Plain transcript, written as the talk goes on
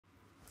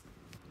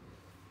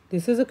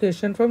This is a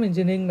question from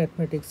engineering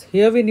mathematics.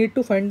 Here we need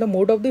to find the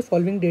mode of the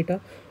following data,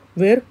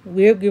 where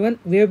we have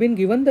been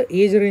given the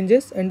age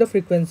ranges and the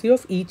frequency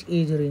of each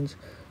age range.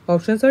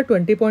 Options are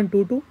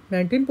 20.22,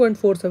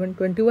 19.47,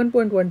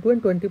 21.12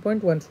 and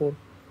 20.14.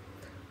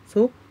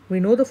 So we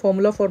know the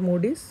formula for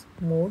mode is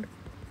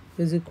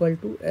equal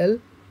to L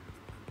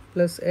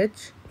plus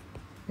H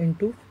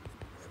into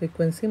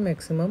frequency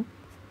maximum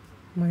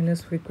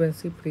minus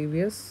frequency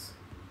previous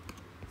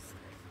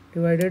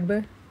divided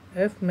by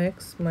F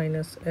max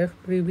minus F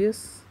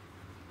previous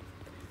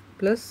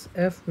plus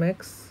F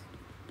max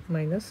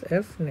minus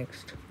F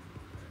next.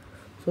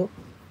 So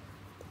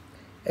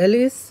L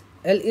is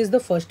the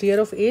first year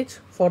of age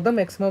for the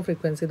maximum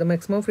frequency. The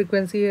maximum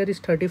frequency here is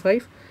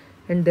 35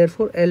 and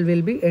therefore L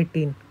will be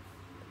 18.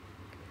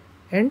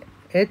 And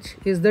H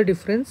is the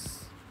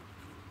difference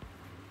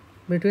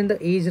between the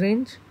age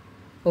range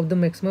of the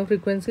maximum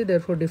frequency,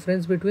 therefore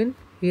difference between,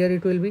 here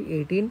it will be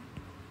 18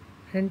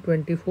 and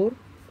 24,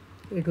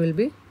 it will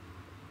be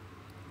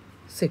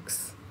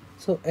 6.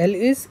 So L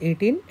is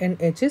 18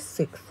 and H is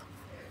 6.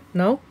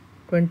 Now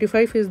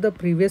 25 is the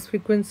previous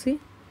frequency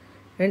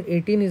and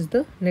 18 is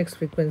the next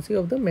frequency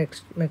of the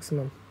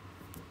maximum.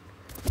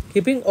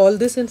 Keeping all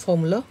this in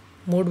formula,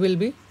 mode will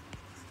be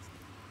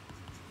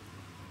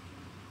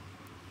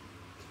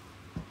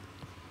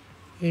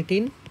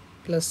 (18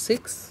 plus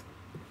 6)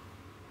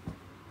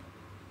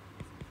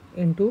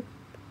 into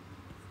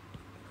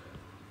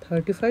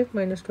 35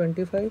 minus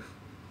 25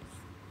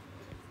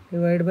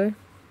 divided by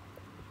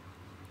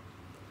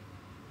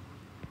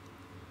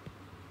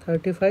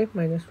 35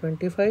 minus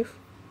 25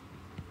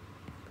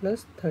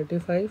 plus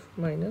 35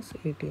 minus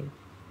 18.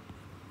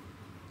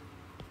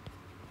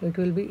 It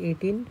will be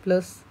 18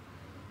 plus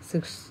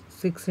 6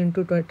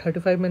 into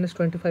 35 minus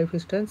 25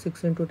 is 10,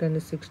 6 into 10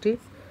 is 60,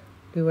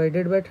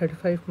 divided by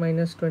 35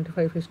 minus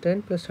 25 is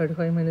 10 plus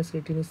 35 minus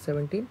 18 is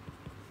 17.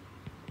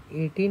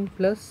 18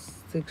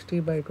 plus 60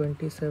 by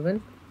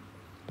 27,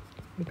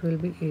 it will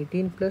be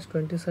 18 plus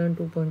 27,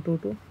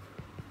 2.22,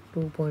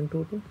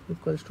 2.22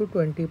 equals to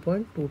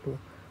 20.22.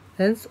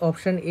 Hence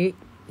option A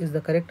is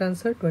the correct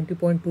answer.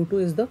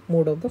 20.22 is the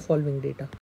mode of the following data.